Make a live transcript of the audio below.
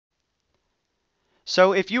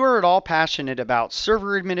So if you are at all passionate about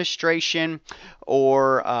server administration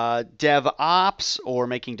or DevOps or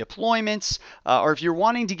making deployments, or if you're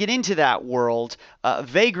wanting to get into that world,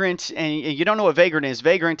 Vagrant, and you don't know what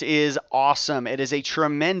Vagrant is awesome. It is a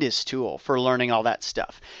tremendous tool for learning all that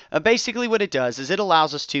stuff. Basically what it does is it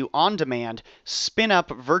allows us to, on demand, spin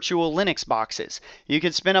up virtual Linux boxes. You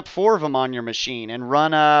can spin up 4 of them on your machine and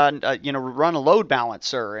run run a load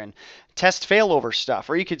balancer and test failover stuff,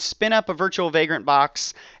 or you could spin up a virtual Vagrant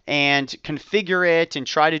box and configure it and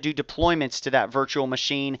try to do deployments to that virtual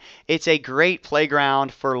machine. It's a great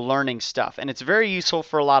playground for learning stuff, and it's very useful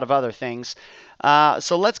for a lot of other things.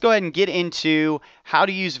 So let's go ahead and get into how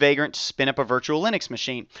to use Vagrant to spin up a virtual Linux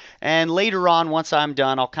machine. And later on, once I'm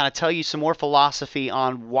done, I'll kind of tell you some more philosophy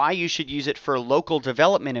on why you should use it for a local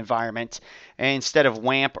development environment instead of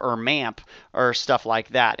WAMP or MAMP or stuff like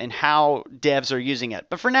that, and how devs are using it.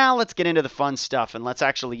 But for now, let's get into the fun stuff and let's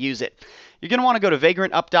actually use it. You're going to want to go to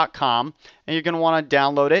vagrantup.com and you're going to want to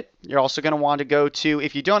download it. You're also going to want to go to,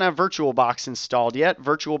 if you don't have VirtualBox installed yet,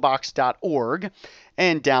 virtualbox.org,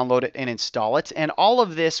 and download it and install it. And all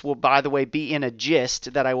of this will, by the way, be in a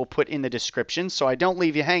gist that I will put in the description so I don't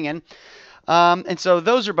leave you hanging. And so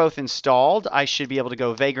those are both installed. I should be able to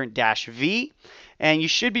go Vagrant-V, and you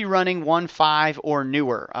should be running 1.5 or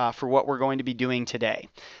newer for what we're going to be doing today.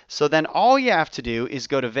 So then all you have to do is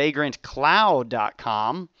go to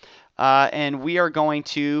vagrantcloud.com, and we are going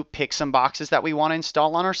to pick some boxes that we want to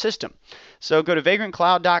install on our system. So go to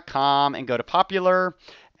vagrantcloud.com and go to Popular.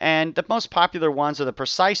 And the most popular ones are the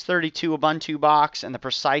Precise 32 Ubuntu box and the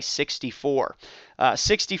Precise 64.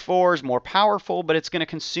 64 is more powerful, but it's going to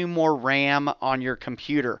consume more RAM on your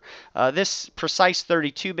computer. This Precise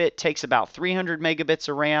 32-bit takes about 300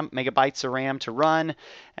 megabytes of RAM to run,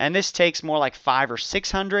 and this takes more like 500 or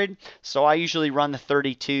 600. So I usually run the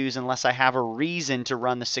 32s unless I have a reason to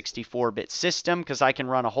run the 64-bit system, because I can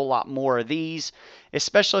run a whole lot more of these.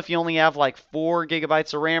 Especially if you only have like 4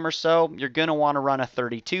 gigabytes of RAM or so, you're going to want to run a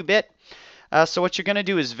 32-bit. So what you're going to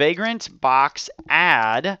do is Vagrant box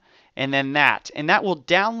add, and then that. And that will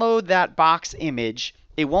download that box image.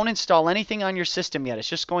 It won't install anything on your system yet. It's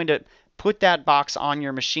just going to put that box on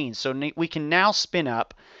your machine. So we can now spin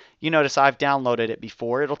up. You notice I've downloaded it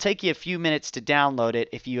before. It'll take you a few minutes to download it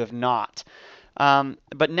if you have not.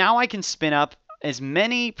 But now I can spin up as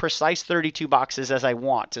many Precise 32 boxes as I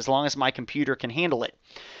want, as long as my computer can handle it.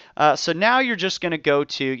 So now you're just going to go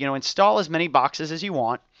to, install as many boxes as you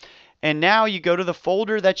want. And now you go to the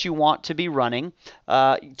folder that you want to be running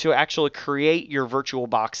to actually create your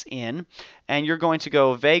VirtualBox in. And you're going to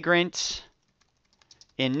go Vagrant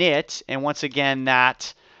init. And once again,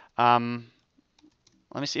 that, let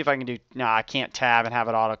me see if I can do, no, I can't tab and have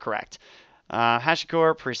it autocorrect.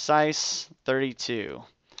 HashiCorp Precise 32.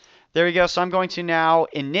 There we go. So I'm going to now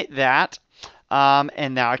init that.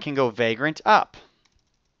 And now I can go Vagrant up.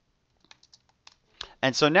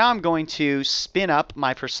 And so now I'm going to spin up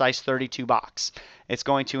my Precise 32 box. It's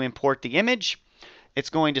going to import the image. It's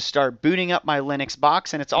going to start booting up my Linux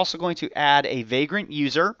box, and it's also going to add a Vagrant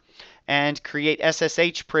user and create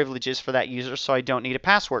SSH privileges for that user so I don't need a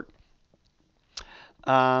password.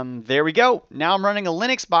 There we go. Now I'm running a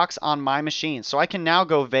Linux box on my machine. So I can now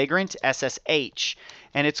go Vagrant SSH,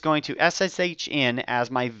 and it's going to SSH in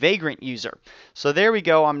as my Vagrant user. So there we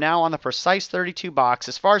go. I'm now on the Precise 32 box.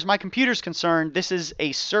 As far as my computer's concerned, this is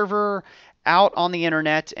a server out on the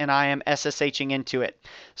internet, and I am SSHing into it.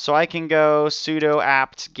 So I can go sudo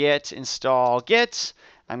apt get install git.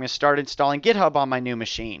 I'm going to start installing GitHub on my new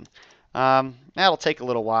machine. That'll take a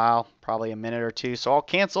little while, probably a minute or two, so I'll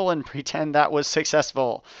cancel and pretend that was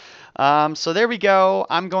successful. So there we go.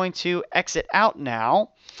 I'm going to exit out now,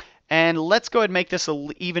 and let's go ahead and make this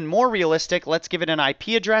even more realistic. Let's give it an IP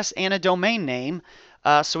address and a domain name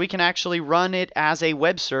so we can actually run it as a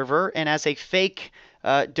web server and as a fake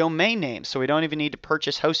domain name, so we don't even need to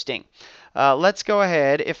purchase hosting. Let's go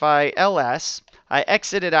ahead. If I ls, I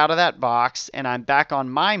exited out of that box, and I'm back on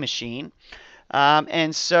my machine.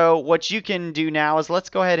 And so what you can do now is let's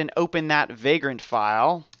go ahead and open that Vagrant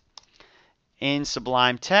file in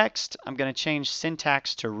Sublime Text. I'm going to change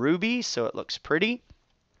syntax to Ruby so it looks pretty.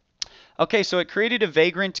 Okay, so it created a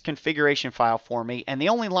Vagrant configuration file for me, and the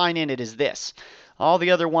only line in it is this. All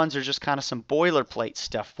the other ones are just kind of some boilerplate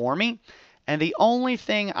stuff for me. And the only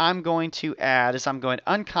thing I'm going to add is I'm going to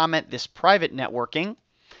uncomment this private networking,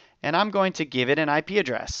 and I'm going to give it an IP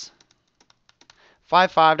address.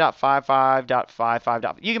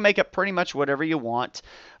 55.55.55. You can make up pretty much whatever you want.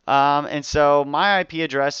 And so my IP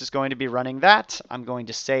address is going to be running that. I'm going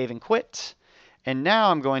to save and quit. And now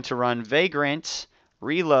I'm going to run Vagrant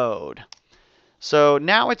reload. So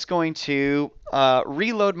now it's going to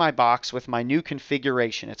reload my box with my new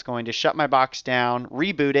configuration. It's going to shut my box down,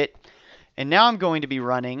 reboot it, and now I'm going to be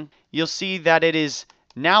running. You'll see that it is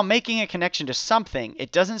now making a connection to something.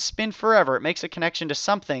 It doesn't spin forever. It makes a connection to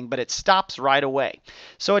something, but it stops right away.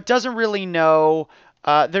 So it doesn't really know.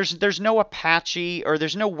 There's no Apache or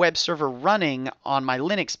there's no web server running on my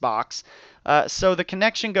Linux box. So the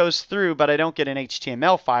connection goes through, but I don't get an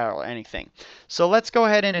HTML file or anything. So let's go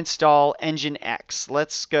ahead and install nginx.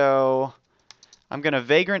 Let's go. I'm going to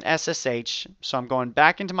Vagrant SSH, so I'm going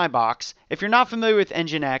back into my box. If you're not familiar with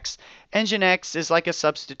nginx, nginx is like a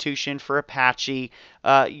substitution for Apache.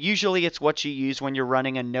 Usually it's what you use when you're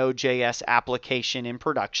running a Node.js application in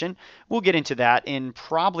production. We'll get into that in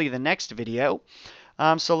probably the next video.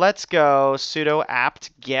 So let's go sudo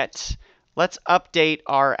apt-get. Let's update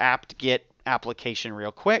our apt-get application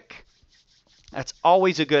real quick. That's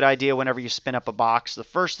always a good idea whenever you spin up a box. The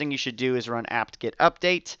first thing you should do is run apt-get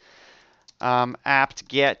update.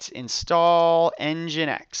 Apt-get install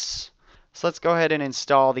nginx. So let's go ahead and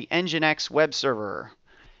install the nginx web server.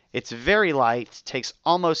 It's very light, takes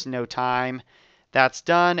almost no time. That's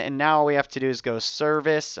done, and now all we have to do is go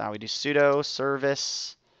service. We do sudo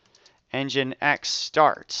service nginx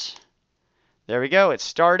start. There we go, it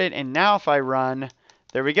started, and now if I run,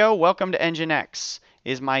 there we go, welcome to nginx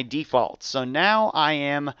is my default. So now I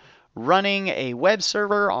am running a web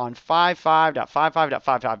server on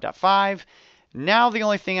 5.5.55.55.5. Now the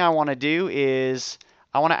only thing I want to do is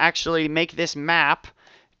I want to actually make this map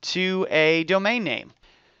to a domain name.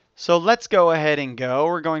 So let's go ahead and go.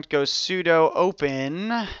 We're going to go sudo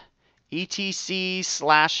open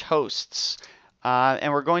etc/hosts.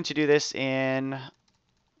 And we're going to do this in,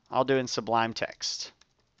 I'll do it in Sublime Text.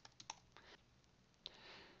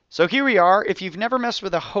 So here we are. If you've never messed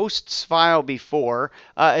with a hosts file before,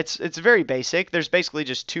 it's very basic. There's basically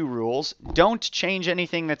just two rules. Don't change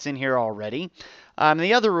anything that's in here already.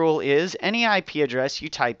 The other rule is any IP address you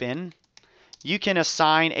type in, you can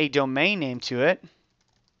assign a domain name to it.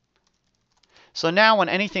 So now when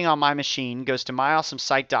anything on my machine goes to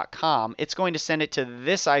myawesomesite.com, it's going to send it to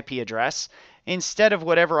this IP address instead of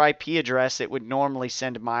whatever IP address it would normally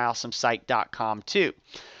send myawesomesite.com to.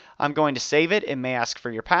 I'm going to save it. It may ask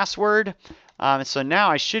for your password. So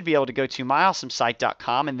now I should be able to go to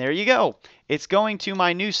myawesomesite.com, and there you go. It's going to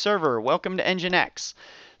my new server. Welcome to nginx.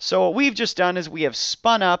 So what we've just done is we have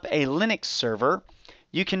spun up a Linux server.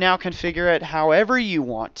 You can now configure it however you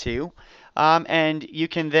want to. And you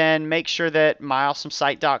can then make sure that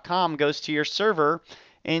myawesomesite.com goes to your server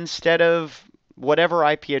instead of whatever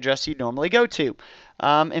IP address you normally go to.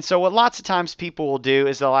 And so what lots of times people will do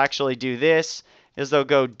is they'll actually do this, is they'll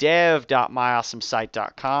go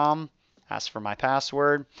dev.myawesomesite.com, ask for my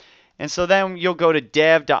password, and so then you'll go to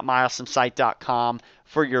dev.myawesomesite.com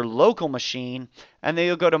for your local machine, and then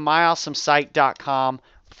you'll go to myawesomesite.com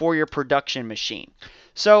for your production machine.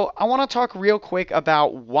 So I want to talk real quick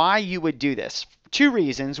about why you would do this. Two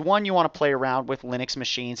reasons. One, you want to play around with Linux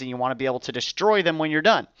machines and you want to be able to destroy them when you're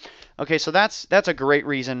done. Okay, so that's a great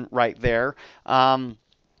reason right there. The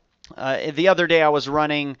other day I was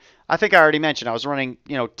running, I think I already mentioned, I was running,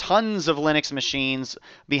 tons of Linux machines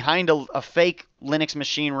behind a fake Linux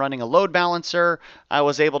machine running a load balancer. I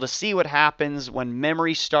was able to see what happens when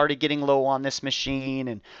memory started getting low on this machine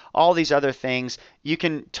and all these other things. You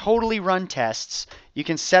can totally run tests. You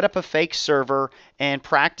can set up a fake server and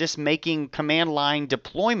practice making command line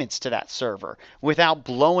deployments to that server without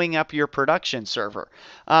blowing up your production server.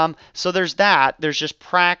 So there's that. There's just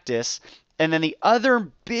practice. And then the other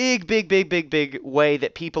big way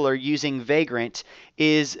that people are using Vagrant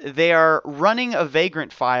is they are running a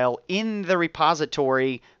Vagrant file in the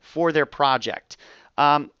repository for their project.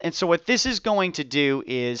 And so what this is going to do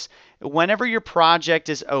is whenever your project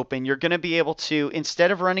is open, you're going to be able to, instead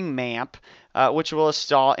of running MAMP, which will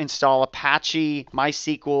install Apache,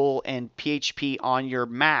 MySQL, and PHP on your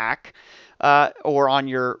Mac, or on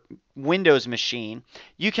your Windows machine,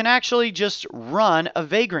 you can actually just run a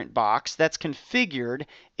Vagrant box that's configured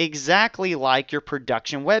exactly like your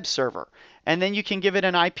production web server. And then you can give it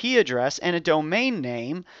an IP address and a domain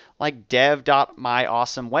name like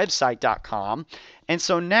dev.myawesomewebsite.com. And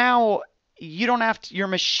so now you don't have to, your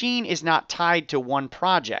machine is not tied to one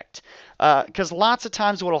project. Because lots of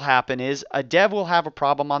times what will happen is a dev will have a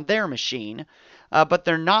problem on their machine, but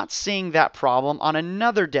they're not seeing that problem on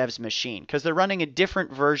another dev's machine because they're running a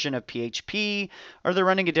different version of PHP, or they're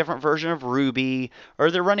running a different version of Ruby,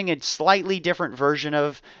 or they're running a slightly different version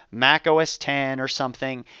of Mac OS X or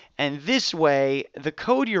something. And this way, the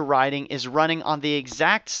code you're writing is running on the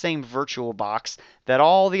exact same VirtualBox that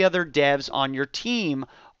all the other devs on your team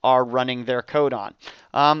are running their code on.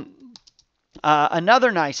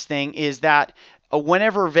 Another nice thing is that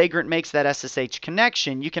whenever Vagrant makes that SSH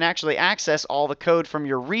connection, you can actually access all the code from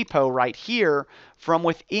your repo right here from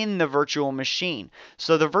within the virtual machine.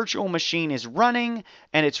 So the virtual machine is running,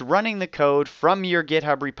 and it's running the code from your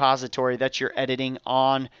GitHub repository that you're editing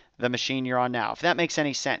on the machine you're on now, if that makes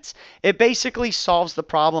any sense. It basically solves the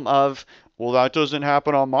problem of, well, that doesn't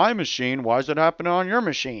happen on my machine. Why is it happening on your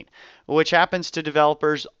machine? Which happens to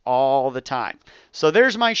developers all the time. So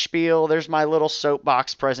there's my spiel. There's my little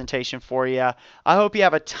soapbox presentation for you. I hope you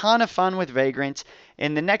have a ton of fun with Vagrant.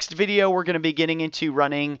 In the next video, we're going to be getting into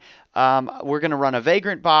running, we're going to run a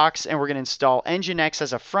Vagrant box, and we're going to install nginx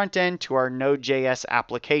as a front end to our Node.js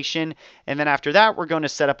application. And then after that, we're going to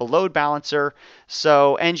set up a load balancer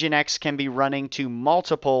so nginx can be running to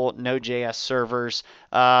multiple Node.js servers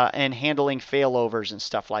and handling failovers and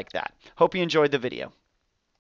stuff like that. Hope you enjoyed the video.